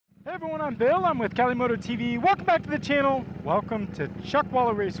Hey everyone, I'm Bill. I'm with Cali Moto TV. Welcome back to the channel. Welcome to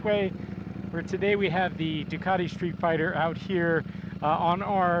Chuckwalla Raceway, where today we have the Ducati Streetfighter out here on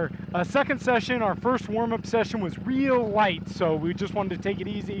our second session. Our first warm-up session was real light, so we just wanted to take it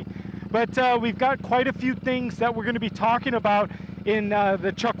easy. But we've got quite a few things that we're going to be talking about in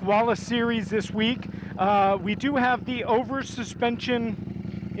the Chuckwalla series this week. We do have the over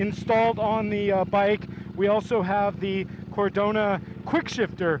suspension installed on the bike. We also have the Cordona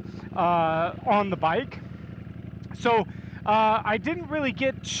Quickshifter on the bike. So I didn't really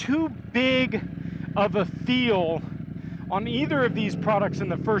get too big of a feel on either of these products in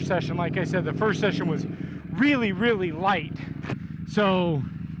the first session. Like I said, the first session was really, really light. So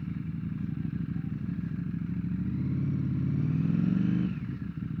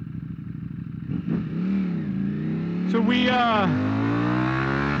we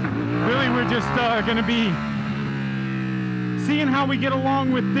really we're just going to be seeing how we get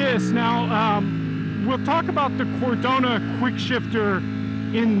along with this. Now, we'll talk about the Cordona Quickshifter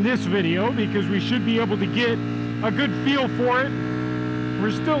in this video because we should be able to get a good feel for it.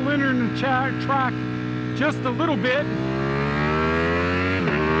 We're still learning the track just a little bit.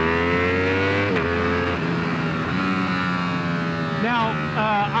 Now,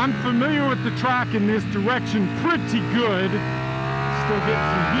 I'm familiar with the track in this direction pretty good. Still getting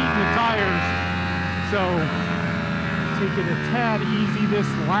some heat in the tires, so take it a tad easy this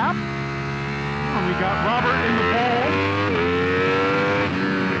lap. And we got Robert in the ball.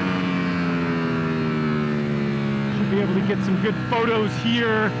 Should be able to get some good photos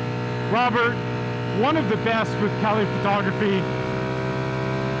here. Robert, one of the best with Cali photography.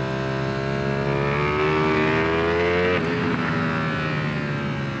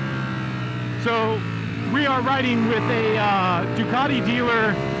 So we are riding with a Ducati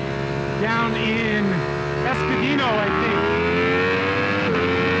dealer down in Escudino, I think.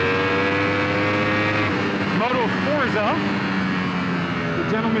 Moto Forza. The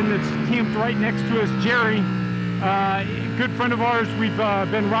gentleman that's camped right next to us, Jerry, good friend of ours. We've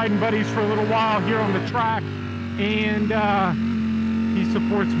been riding buddies for a little while here on the track, and he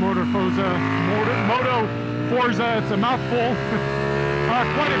supports Moto Forza. It's a mouthful,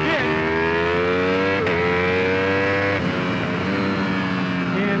 quite a bit.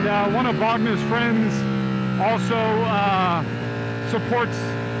 And one of Wagner's friends also supports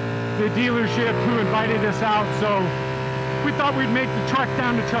the dealership who invited us out, so we thought we'd make the trek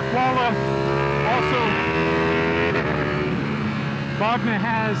down to Chuckwalla. Also, Wagner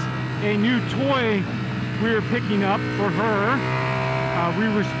has a new toy we're picking up for her. We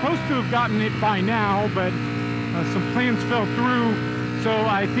were supposed to have gotten it by now, but some plans fell through, so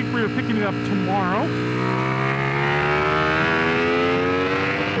I think we were picking it up tomorrow.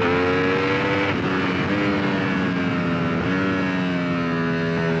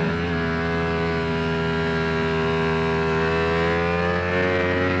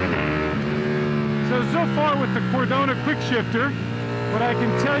 So far with the Cordona Quickshifter, what I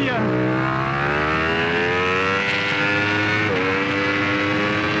can tell you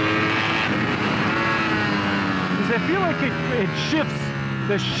is I feel like it shifts.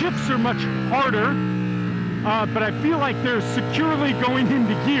 The shifts are much harder, but I feel like they're securely going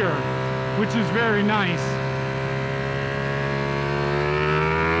into gear, which is very nice.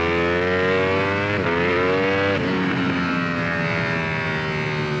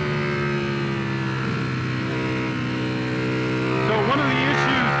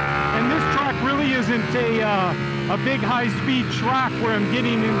 Isn't a big high-speed track where I'm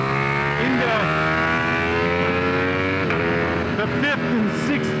getting into the 5th and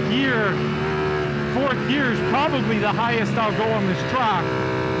 6th gear. 4th gear is probably the highest I'll go on this track.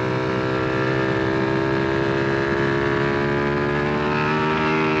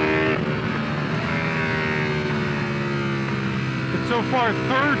 But so far,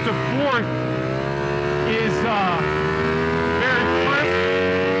 3rd to 4th is very crisp.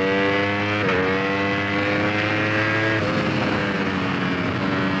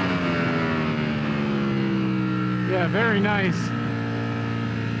 Yeah, very nice.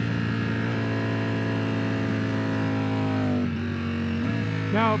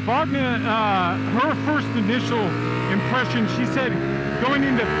 Now, Wagner, her first initial impression, she said going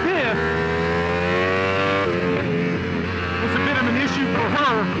into 5th was a bit of an issue for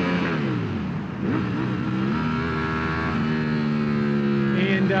her.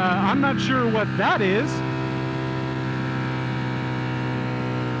 And I'm not sure what that is.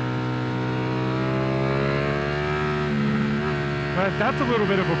 But that's a little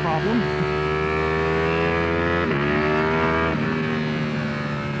bit of a problem.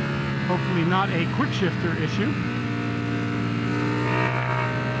 Hopefully not a quick shifter issue.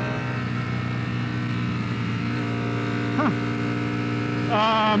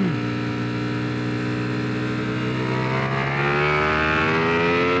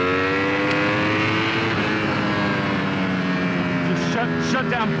 just shut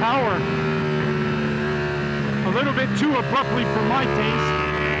down power a little bit too abruptly for my taste.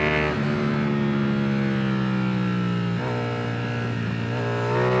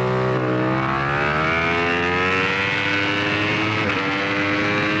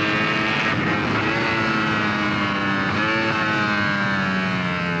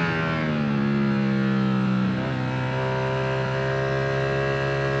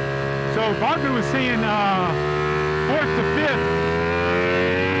 So Barbara was saying 4th to 5th,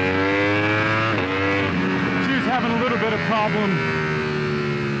 she was having a little bit of problem.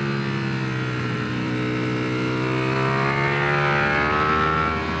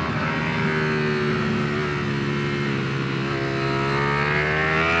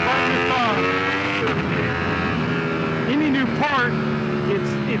 But with any new part,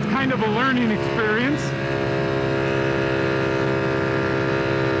 it's kind of a learning experience.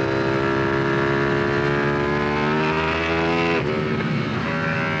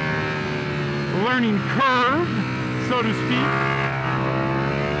 Learning curve, so to speak.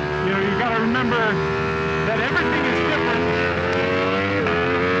 You know, you got to remember that everything is different.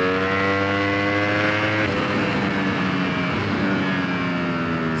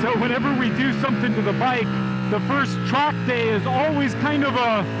 So whenever we do something to the bike, the first track day is always kind of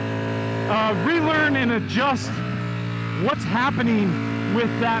a relearn and adjust what's happening with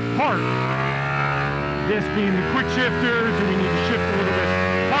that part. This being the quick shifter, do we need to shift a little bit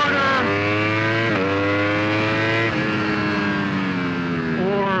harder?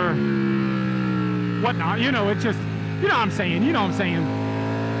 Whatnot, you know, it's just, you know what I'm saying, you know what I'm saying.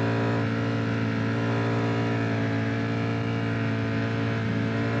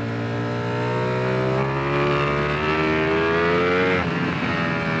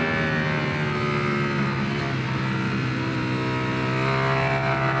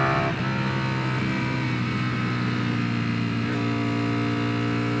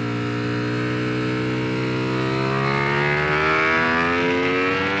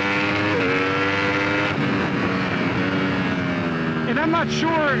 I'm not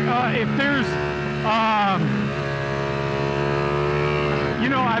sure if there's, you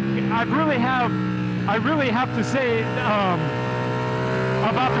know, I really have to say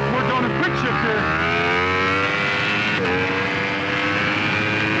about the Cordona Quickshifter.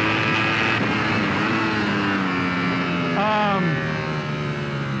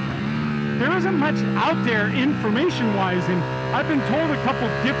 There isn't much out there information-wise, and I've been told a couple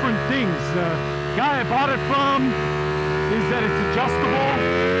different things. The guy I bought it from is that it's adjustable.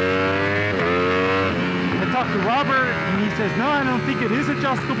 I talked to Robert and he says, no, I don't think it is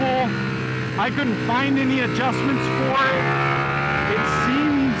adjustable. I couldn't find any adjustments for it. It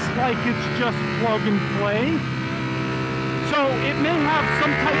seems like it's just plug and play. So it may have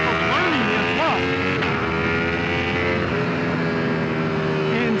some type of learning as well.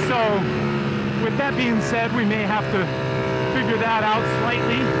 And so with that being said, we may have to figure that out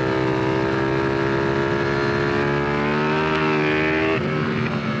slightly.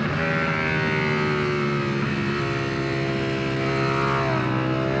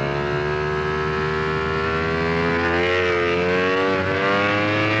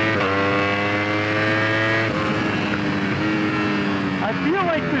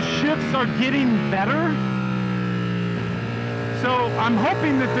 Shifts are getting better, so I'm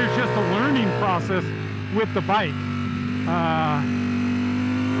hoping that there's just a learning process with the bike.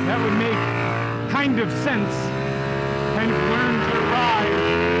 That would make kind of sense, kind of learn to ride.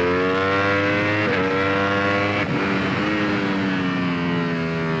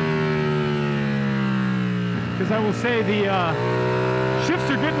 Because I will say the shifts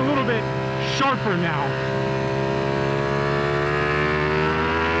are getting a little bit sharper now.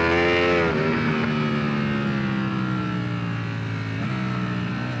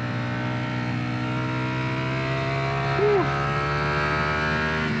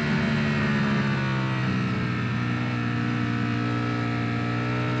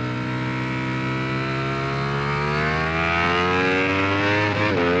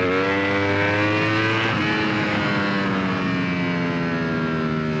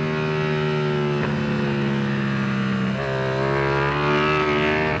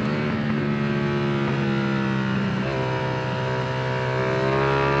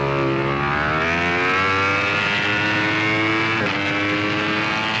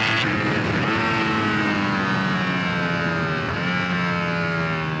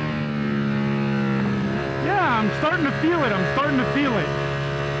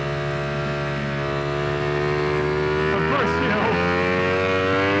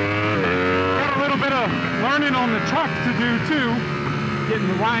 truck to do too. Getting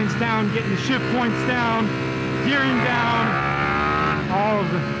the lines down, getting the shift points down, gearing down,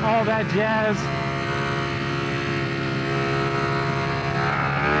 all that jazz.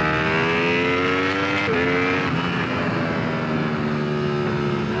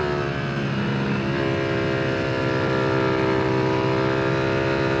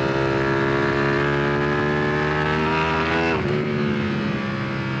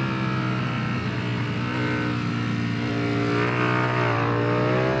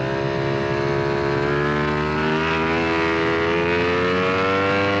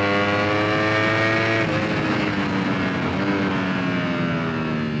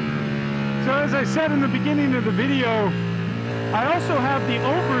 As I said in the beginning of the video, I also have the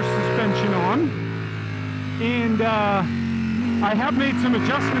over suspension on, and I have made some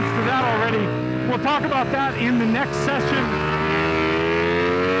adjustments to that already. We'll talk about that in the next session.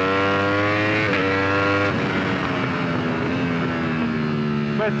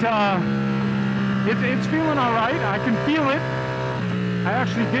 But it's feeling all right. I can feel it. I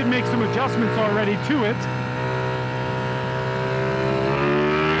actually did make some adjustments already to it.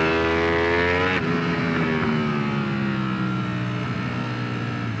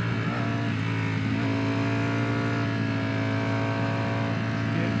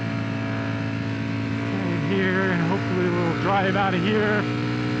 Here, and hopefully we'll drive out of here.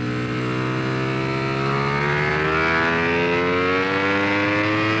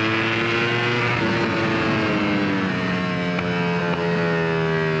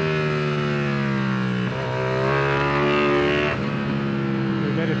 We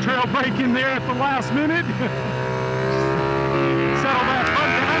got a trail break in there at the last minute. Settle that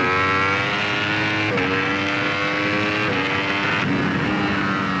front down.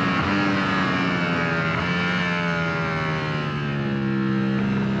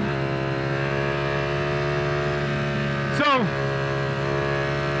 So,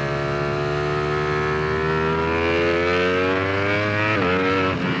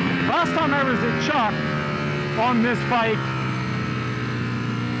 last time I was at Chuck on this bike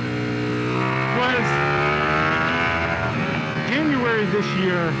was January this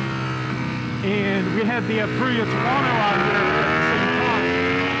year, and we had the Aprilia Toronto out here at the same time.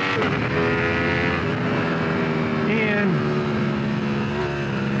 And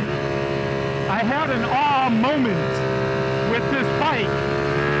I had an awe moment with this bike,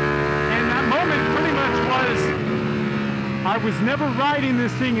 and that moment pretty much was I was never riding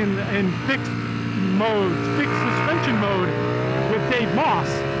this thing in fixed mode, fixed suspension mode with Dave Moss.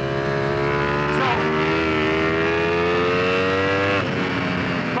 So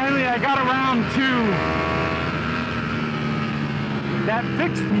finally I got around to that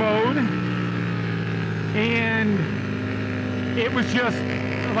fixed mode, and it was just,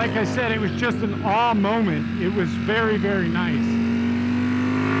 like I said, it was just an awe moment. It was very, very nice.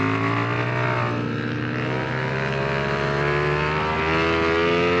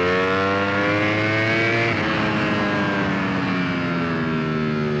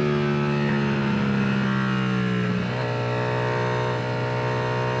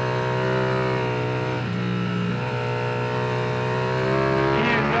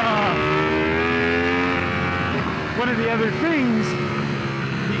 One of the other things,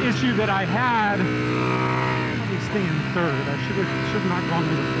 the issue that I had, let me stay in third. I should have not gone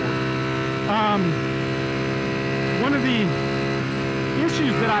to the fourth. One of the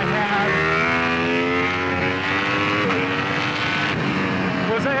issues that I had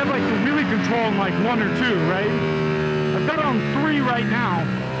was I had like the wheelie control in like 1 or 2, right? I've got it on 3 right now,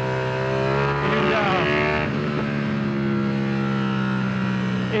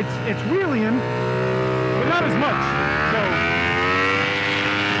 and it's wheeling, but not as much.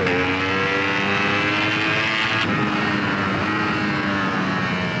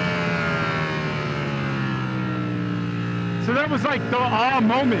 So that was like the aha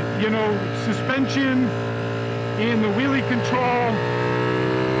moment, you know, suspension and the wheelie control.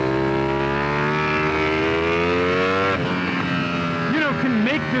 You know, can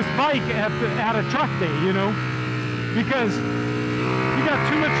make this bike at a truck day, you know, because you got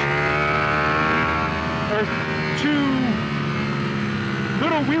too much or too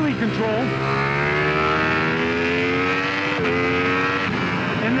little wheelie control,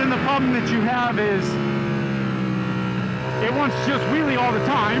 and then the problem that you have is it wants just wheelie all the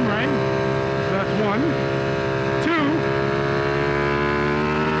time, right? So that's 1. 2,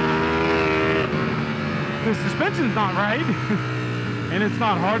 the suspension's not right, and it's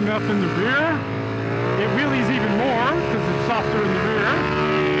not hard enough in the rear. It wheelies even more because it's softer in the rear.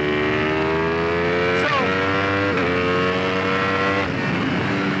 So,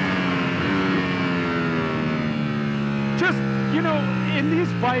 2 in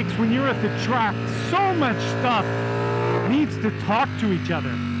these bikes, when you're at the track, so much stuff needs to talk to each other.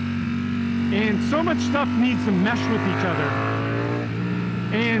 And so much stuff needs to mesh with each other.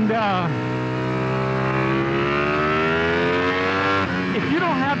 And if you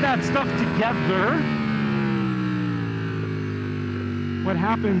don't have that stuff together, what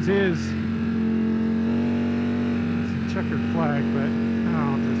happens is, it's a checkered flag, but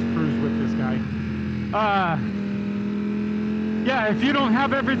I'll just cruise with this guy. Yeah, if you don't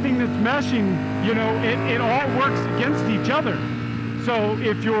have everything that's meshing, you know, it all works against each other. So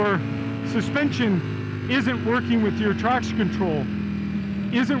if your suspension isn't working with your traction control,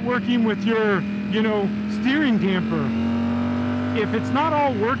 isn't working with your, you know, steering damper, if it's not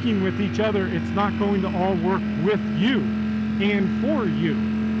all working with each other, it's not going to all work with you and for you.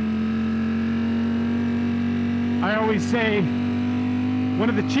 I always say one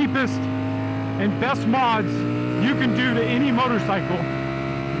of the cheapest and best mods you can do to any motorcycle,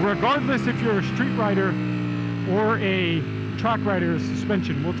 regardless if you're a street rider or a track rider, is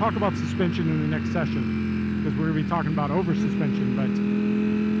suspension. We'll talk about suspension in the next session because we're going to be talking about over suspension.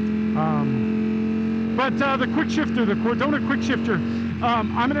 But the Quickshifter, the Cordona Quickshifter,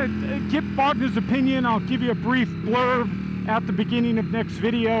 I'm going to get Wagner's opinion. I'll give you a brief blurb at the beginning of next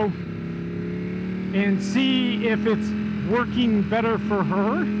video and see if it's working better for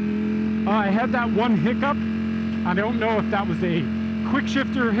her. I had that one hiccup. I don't know if that was a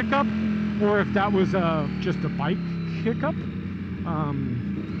Quickshifter hiccup or if that was just a bike hiccup, or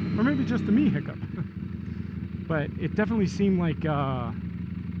maybe just a me hiccup. But it definitely seemed like it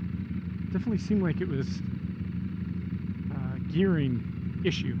was a gearing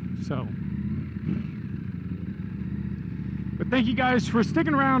issue. So, but thank you guys for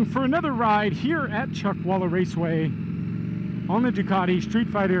sticking around for another ride here at Chuckwalla Raceway on the Ducati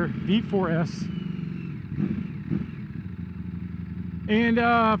Streetfighter V4S. And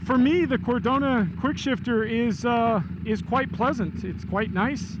for me, the Cordona Quickshifter is quite pleasant. It's quite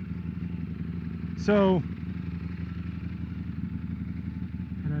nice. So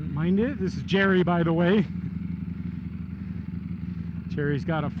I don't mind it. This is Jerry, by the way. Jerry's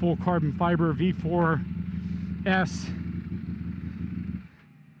got a full carbon fiber V4S.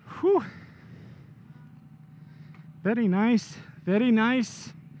 Whew. Very nice, very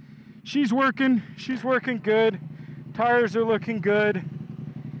nice. She's working good. Tires are looking good.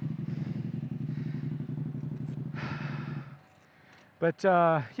 But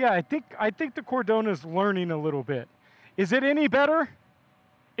yeah, I think the Cordona's learning a little bit. Is it any better?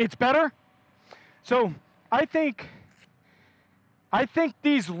 It's better. So I think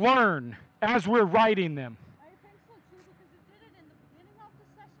these learn as we're riding them. I think so too, because it did it in the beginning of the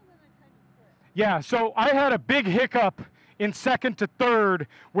session and it kind of quit. Yeah, so I had a big hiccup in second to third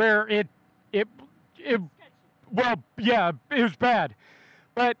where it well, yeah, it was bad.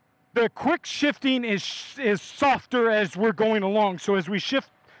 But the quick shifting is softer as we're going along. So as we shift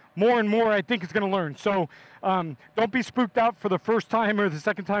more and more, I think it's going to learn. So don't be spooked out for the first time or the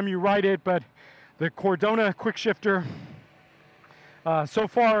second time you ride it. But the Cordona Quickshifter, so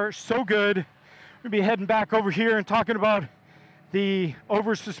far, so good. We'll be heading back over here and talking about the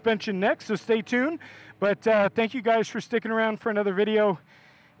over suspension next, so stay tuned. But thank you guys for sticking around for another video.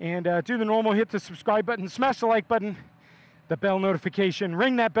 And do the normal, hit the subscribe button, smash the like button, the bell notification,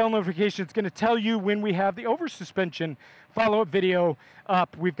 ring that bell notification. It's going to tell you when we have the over suspension follow-up video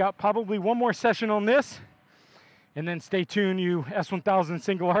up. We've got probably one more session on this. And then stay tuned, you S1000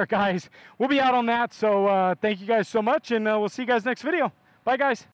 single R guys. We'll be out on that. So thank you guys so much, and we'll see you guys next video. Bye, guys.